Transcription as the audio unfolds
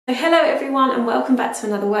Hello everyone and welcome back to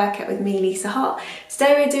another workout with me, Lisa Hart.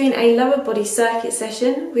 Today we're doing a lower body circuit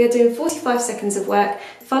session. We are doing 45 seconds of work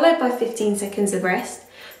followed by 15 seconds of rest.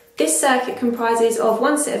 This circuit comprises of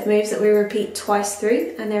one set of moves that we repeat twice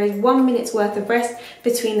through, and there is 1 minute's worth of rest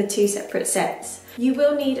between the two separate sets. You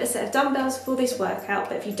will need a set of dumbbells for this workout,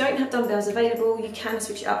 but if you don't have dumbbells available, you can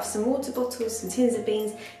switch it up for some water bottles, some tins of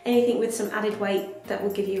beans, anything with some added weight that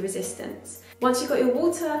will give you resistance. Once you've got your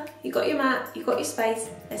water, you've got your mat, you've got your space,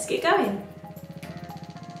 let's get going.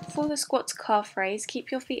 For the squat to calf raise,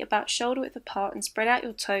 keep your feet about shoulder width apart and spread out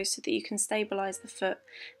your toes so that you can stabilise the foot.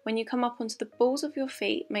 When you come up onto the balls of your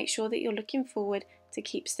feet, make sure that you're looking forward to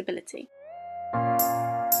keep stability.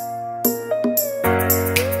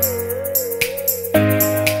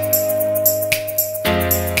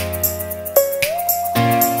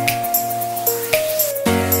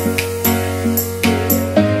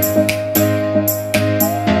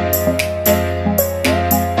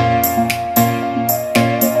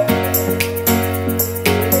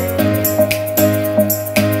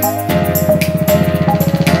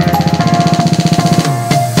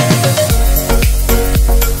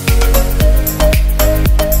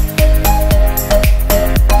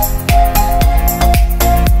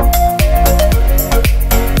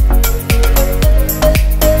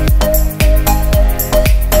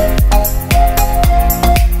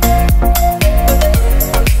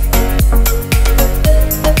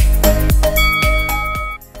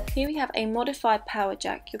 Here we have a modified power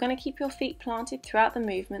jack. You're going to keep your feet planted throughout the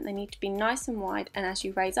movement. They need to be nice and wide, and as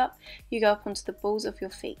you raise up, you go up onto the balls of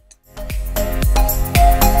your feet.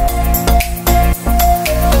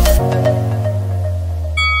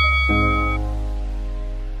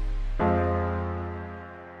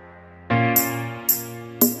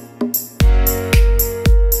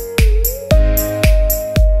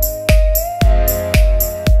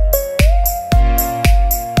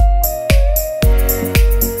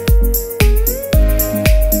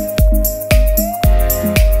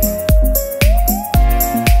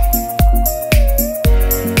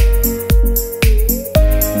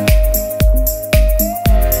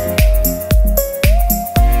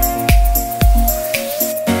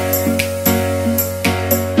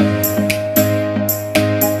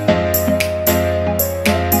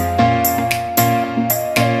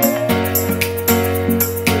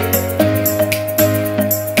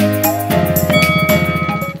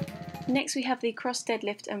 Next we have the cross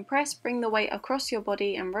deadlift and press. Bring the weight across your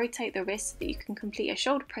body and rotate the wrist so that you can complete a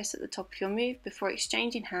shoulder press at the top of your move before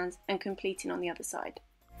exchanging hands and completing on the other side.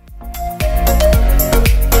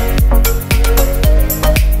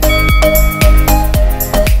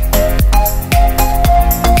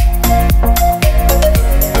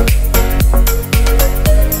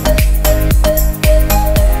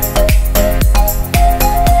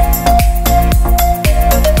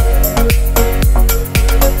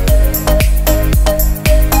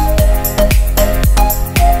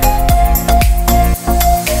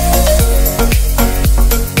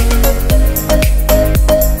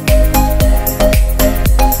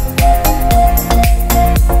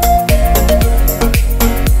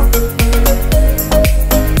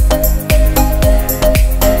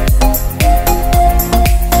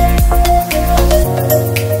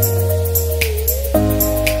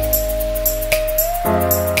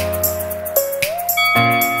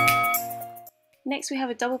 Next we have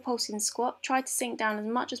a double pulsing squat. Try to sink down as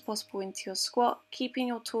much as possible into your squat, keeping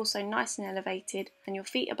your torso nice and elevated and your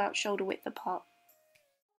feet about shoulder width apart.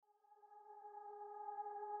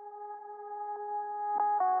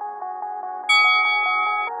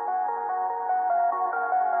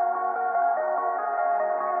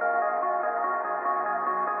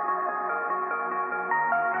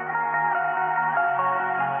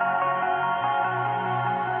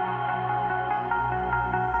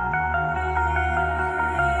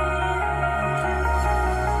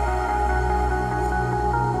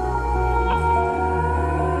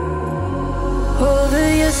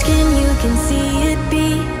 Skin, you can see it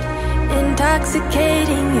beat,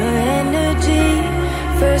 intoxicating your energy.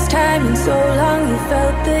 First time in so long you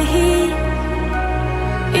felt the heat,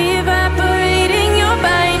 evaporating your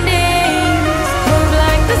bindings. Move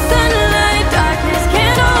like the sunlight, darkness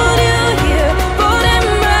can't hold you here. Bold and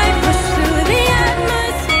bright, push through the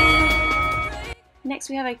atmosphere. Next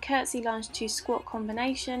we have a curtsy lunge to squat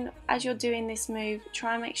combination. As you're doing this move,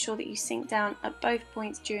 try and make sure that you sink down at both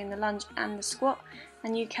points during the lunge and the squat,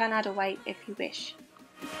 and you can add a weight if you wish.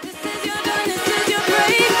 This is your dawn, this is your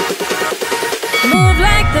break. Move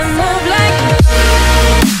like the move like the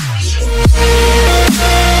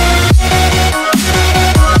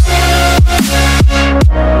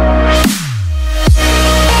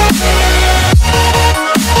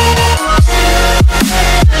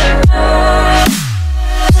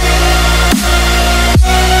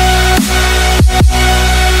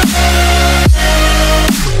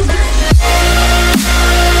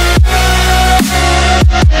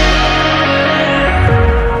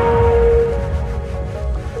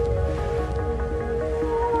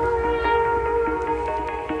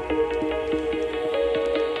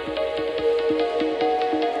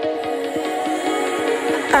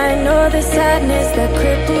the sadness that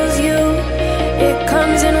cripples you. It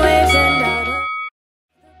comes in waves and out of...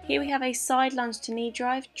 Here we have a side lunge to knee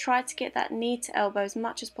drive. Try to get that knee to elbow as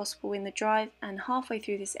much as possible in the drive, and halfway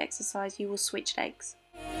through this exercise you will switch legs.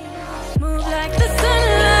 Move like the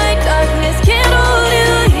sunlight, darkness can't hold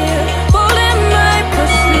you here. Bold and bright,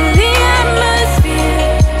 push through the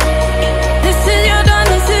atmosphere. This is your dawn,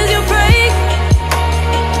 this is your break.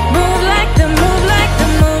 Move like the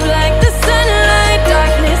sunlight,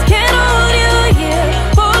 darkness can't hold you here.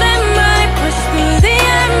 Bold and bright, push through the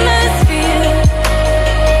atmosphere.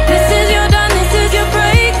 This is your dawn, this is your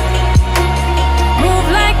break. Move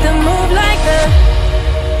like the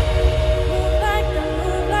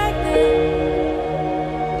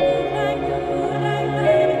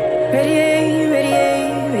radiate,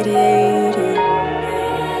 radiate, radiate.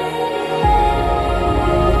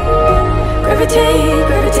 Gravitate,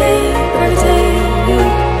 gravitate, gravitate.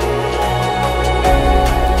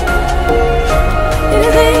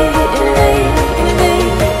 Innovate, innovate,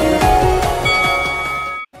 innovate.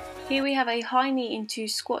 Here we have a high knee into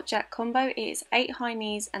squat jack combo. It is 8 high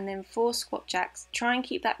knees and then 4 squat jacks. Try and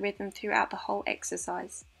keep that rhythm throughout the whole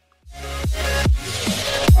exercise.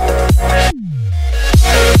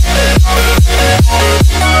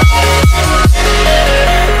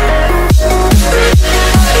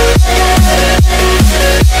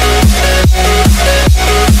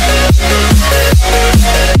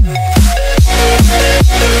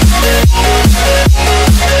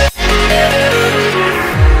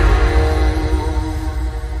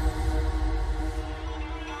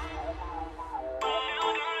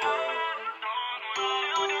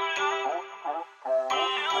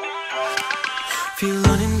 Feel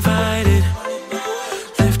uninvited,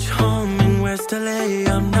 left you home in West LA,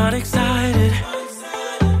 I'm not excited,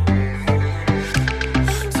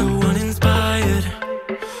 so uninspired,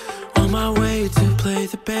 on my way to play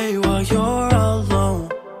the bay while you're alone.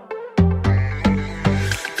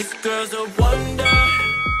 This girl's a wonder.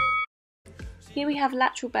 Here we have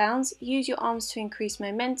lateral bounds. Use your arms to increase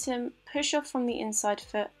momentum, push off from the inside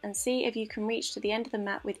foot and see if you can reach to the end of the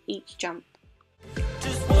mat with each jump.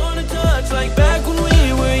 Just wanna touch like back when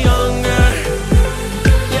we were younger.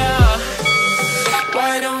 Yeah.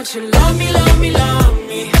 Why don't you love me, love me, love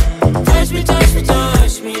me? Touch me, touch me,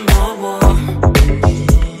 touch me no more.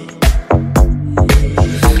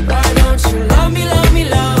 Why don't you love me, love me,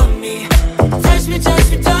 love me? Touch me, touch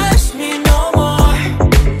me, touch me no more.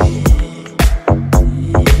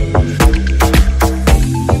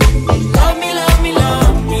 Love me, love me,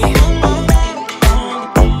 love me.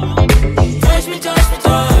 Touch me, touch me,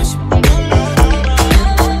 touch me.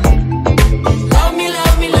 Love me,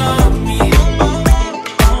 love me, love me.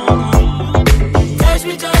 Touch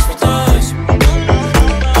me, touch me, touch me.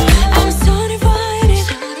 I'm so divided,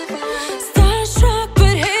 starstruck,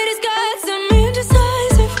 but haters got some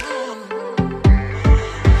indecisive.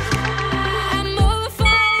 I'm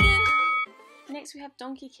overfighting. Next we have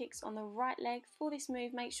donkey kicks on the right leg. For this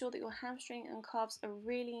move, make sure that your hamstring and calves are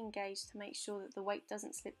really engaged to make sure that the weight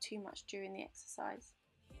doesn't slip too much during the exercise.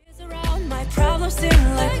 Years around, my problems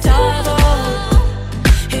seem like double.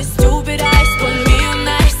 His stupid eyes put me on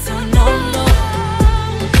ice, so no, no.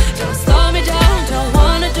 Don't slow me down, don't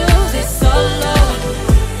wanna do this solo.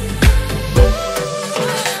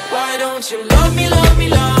 Why don't you love me, love me,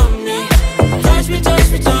 love me? Touch me, touch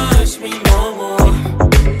me, touch me no more.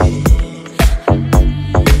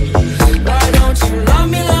 Why don't you love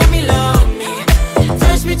me, love me, love me?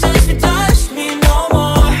 Touch me, touch me, touch me no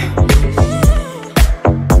more.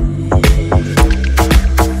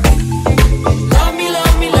 Love me,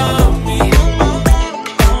 love me, love me.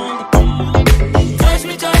 Touch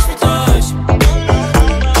me, touch me, touch me.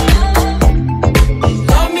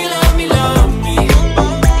 Love me, love me, love me.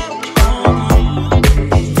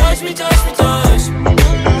 Touch me, touch me, touch me.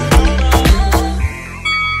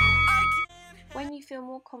 When you feel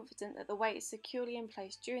more confident that the weight is securely in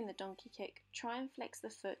place during the donkey kick, try and flex the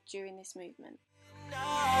foot during this movement.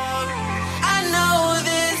 I know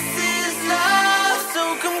this is love,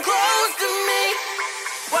 so come close to me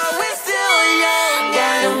while we're still young.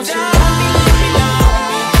 Why don't you love me, love me, love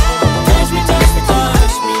me? Touch me, touch me,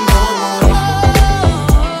 touch me no more.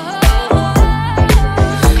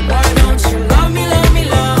 Why don't you love me, love me,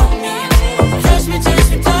 love me? Touch me, touch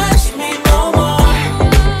me, touch me no more.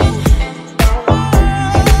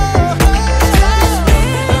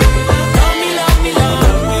 Love me, love me,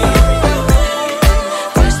 love me.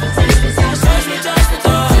 Touch me, touch me, touch me, touch me, touch me,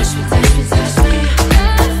 touch me.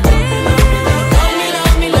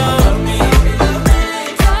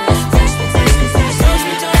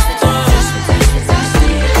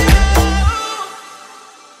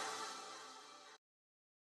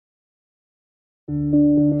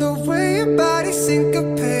 body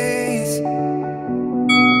syncopates.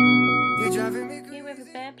 You're driving me crazy. Here we have a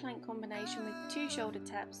bear plank combination with 2 shoulder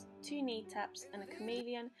taps, 2 knee taps and a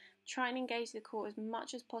chameleon. Try and engage the core as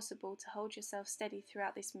much as possible to hold yourself steady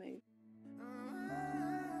throughout this move.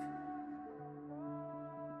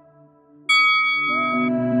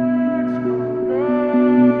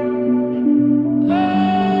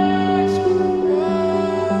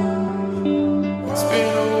 It's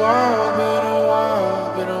been a while, been a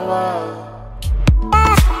while, been a while.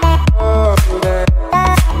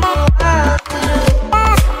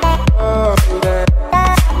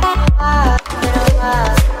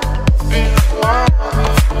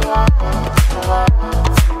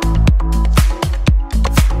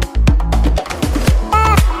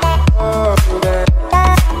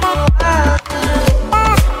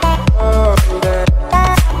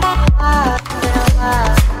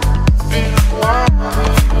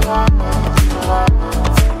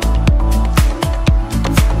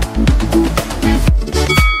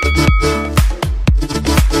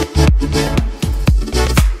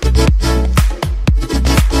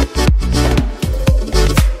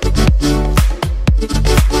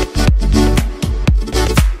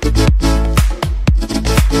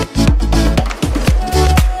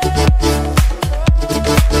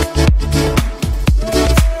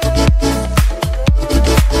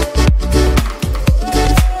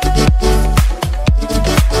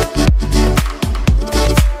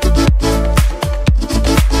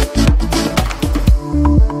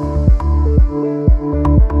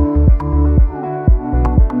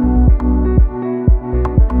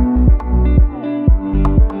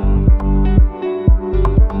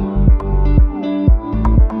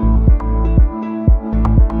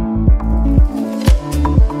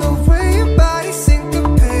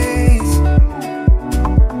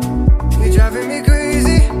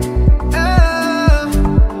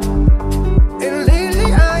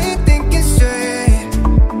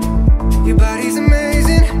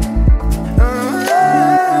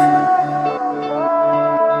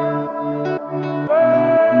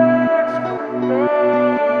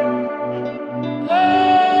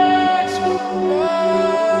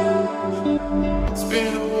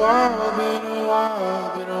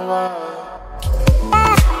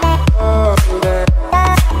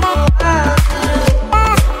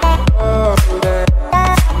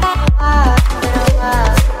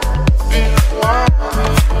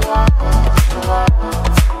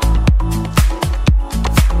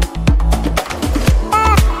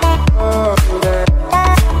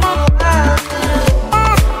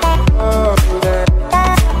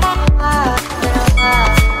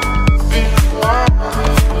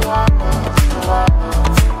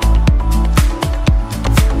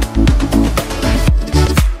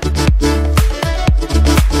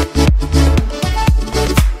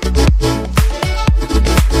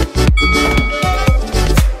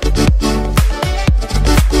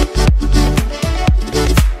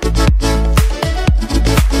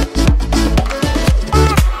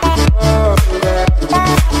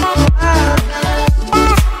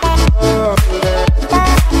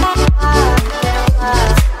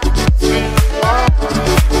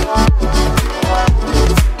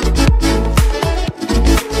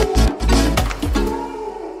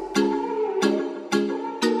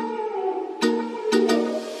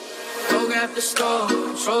 At the store,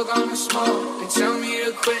 control gonna smoke. They tell me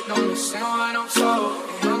to quit, don't listen what I'm told.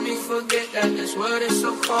 They help me forget that this world is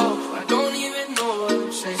so cold. I don't even know what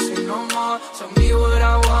I'm chasing no more. Tell me what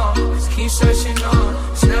I want, let's keep searching on.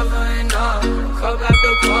 It's never enough, cup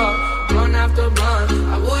after cup, blunt after blunt.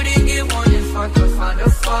 I wouldn't get one if I could find a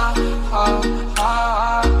far,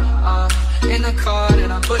 in the car,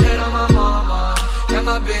 and I put it on my mama. And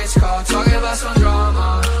my bitch call, talking about some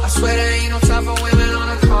drama. I swear there ain't no time for women on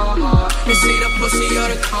a coma. You see the pussy or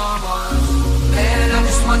the karma. Man, I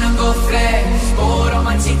just wanna go flex. Gold on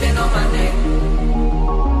my teeth and on my neck.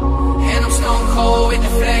 And I'm stone cold with the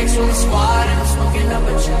flex. On the squad and I'm smoking up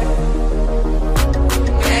a check.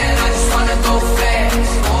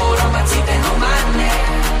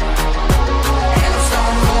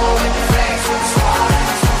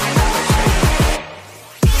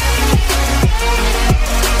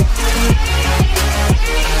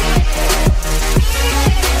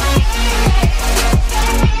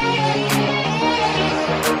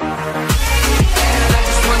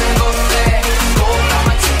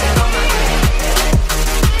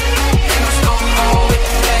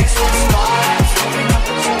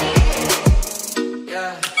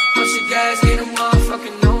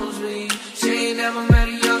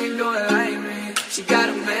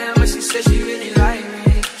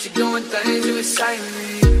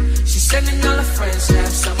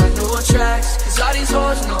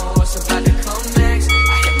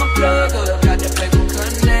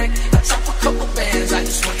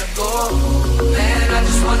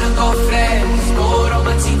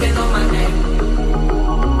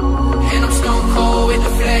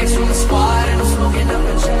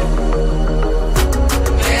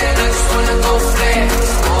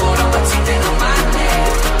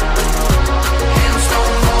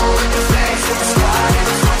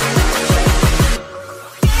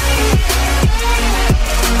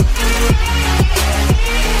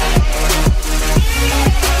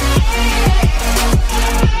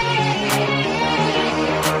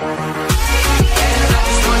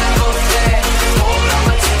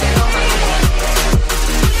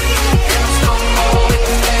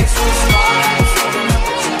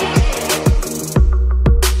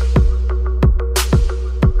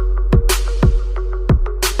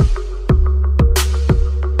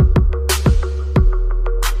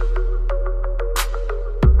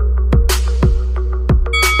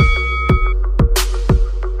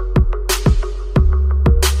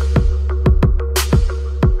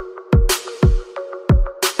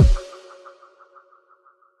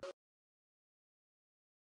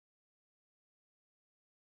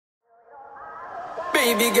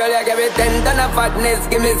 Baby girl, you give me 10 ton of fatness,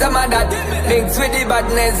 give me some of that. Mix with the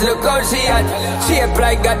badness, look how she at. Shape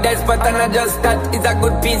like goddess, but I'm not just that. It's a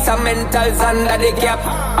good piece of mentals under the cap.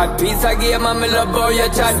 A piece of game, and me love how you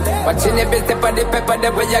chat. Watching every step of the pepper, the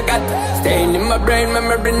way you got. Staying in my brain,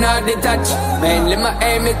 memory not detached. Mainly my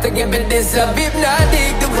aim is to give it this love.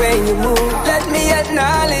 Hypnotic the way you move, let me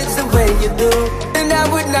acknowledge the way you do. And I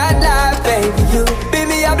would not lie, baby, you beat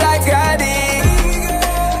me up like addict.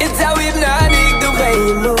 It's how hypnotic the way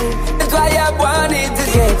you move. That's why I wanted to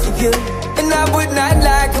get to you. And I would not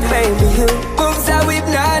like a baby, you moves how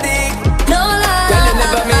hypnotic. No lie,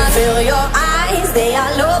 I feel your eyes, they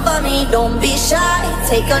all over me. Don't be shy,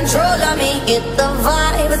 take control of me. Get the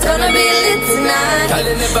vibe, it's gonna be lit tonight.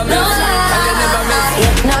 No lie,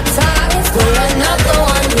 hypnotize, pull another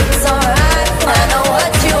one, it's alright. I know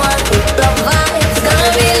what you want, get the vibe, it's gonna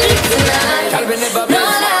be lit tonight. No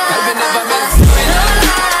lie,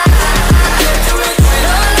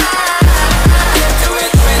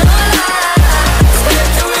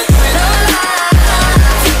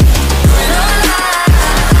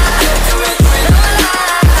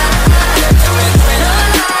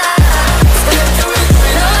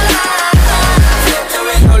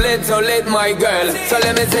 roll it, my girl. So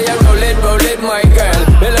let me say you roll it, my girl.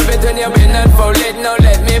 Me love it when you bend and fold it. Now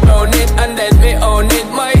let me bone it and let me own it,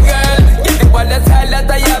 my girl. Give me all the style that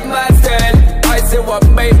I have mastered. I say what,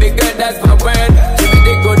 baby girl, that's my word. Give me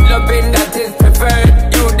the good loving that is preferred.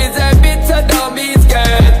 You deserve it, so don't be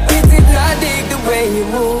scared. It's hypnotic the way you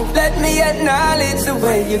move. Let me acknowledge the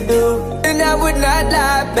way you do. And I would not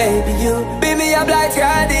lie, baby, you beat me up like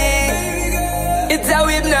addict. It's how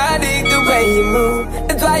hypnotic the way you move.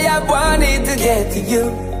 That's why I wanted to get to you.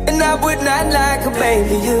 And I would not like a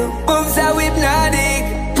baby, you moves how hypnotic.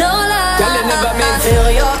 no lie, I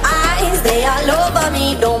feel your eyes, they all over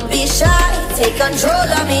me. Don't be shy, take control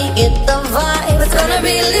of me. Get the vibe, it's gonna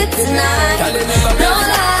be lit tonight. No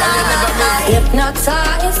lie,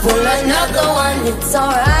 hypnotize, pull another one, it's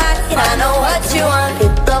alright. I know what you want,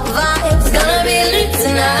 get the vibe, it's gonna be lit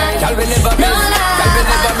tonight. No lie,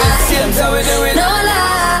 so we do it. no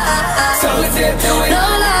lie, So we do it. no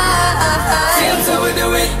lie, So we do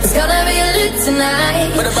it. it's gonna be lit tonight.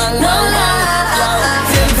 With a bang, No bang, lie,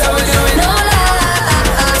 so we do it. no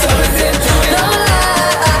lie, So we do it. no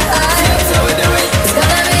lie, So we do it. it's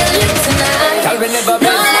gonna be lit tonight. Shall we never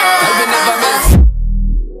No miss? lie. Shall we never miss?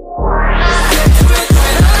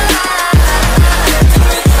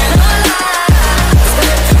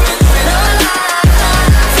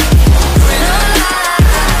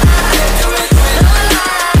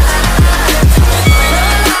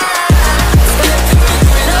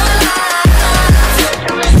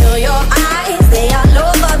 Feel your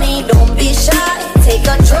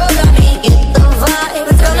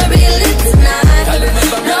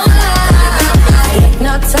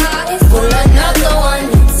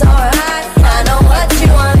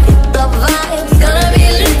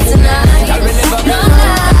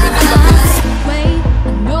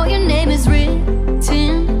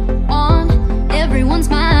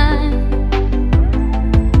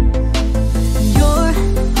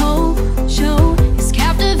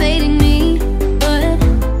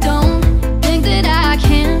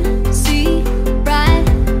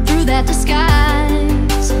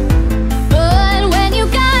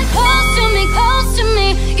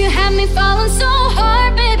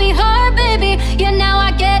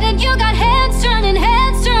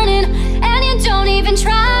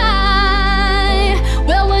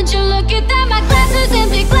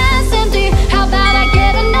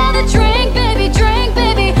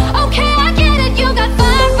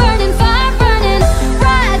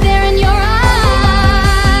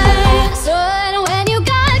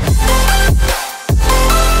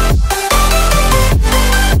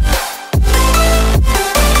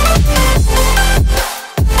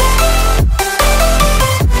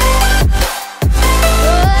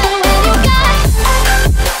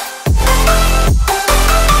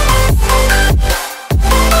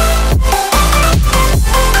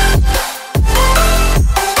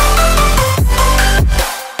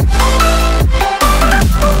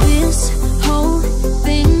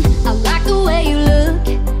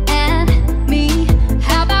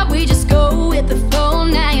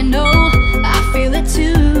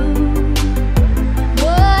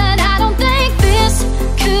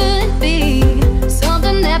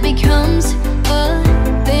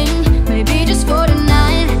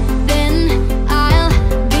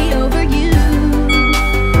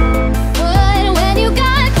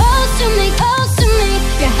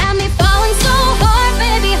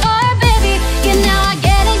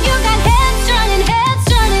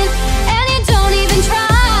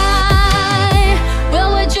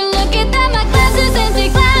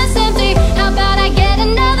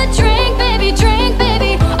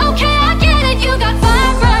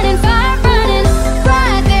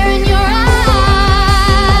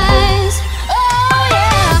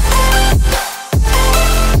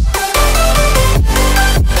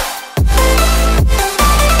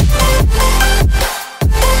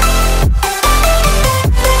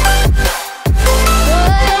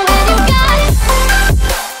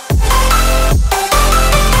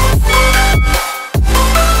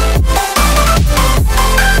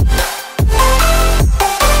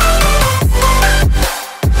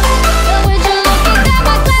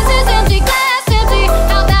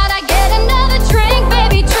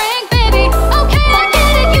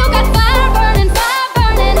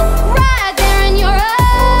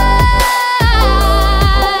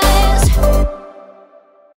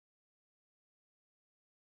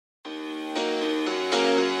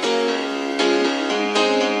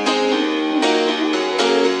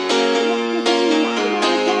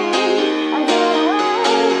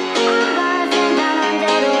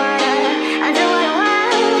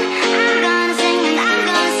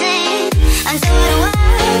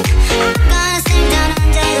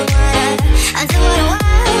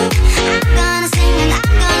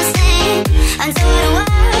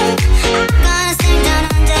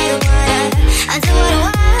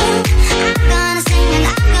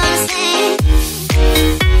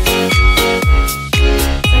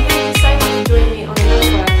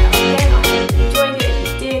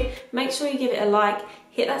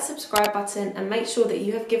button and make sure that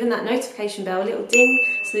you have given that notification bell a little ding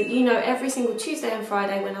so that you know every single Tuesday and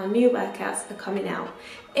Friday when our new workouts are coming out.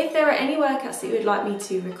 If there are any workouts that you would like me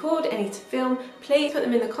to record, any to film, please put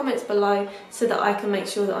them in the comments below so that I can make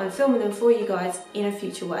sure that I'm filming them for you guys in a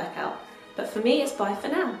future workout. But for me, it's bye for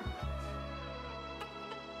now.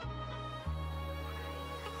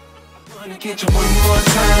 I wanna get you one more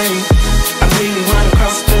time. I really wanna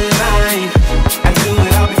cross the line. I do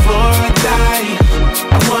it all before I die.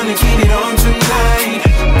 I wanna get it on tonight.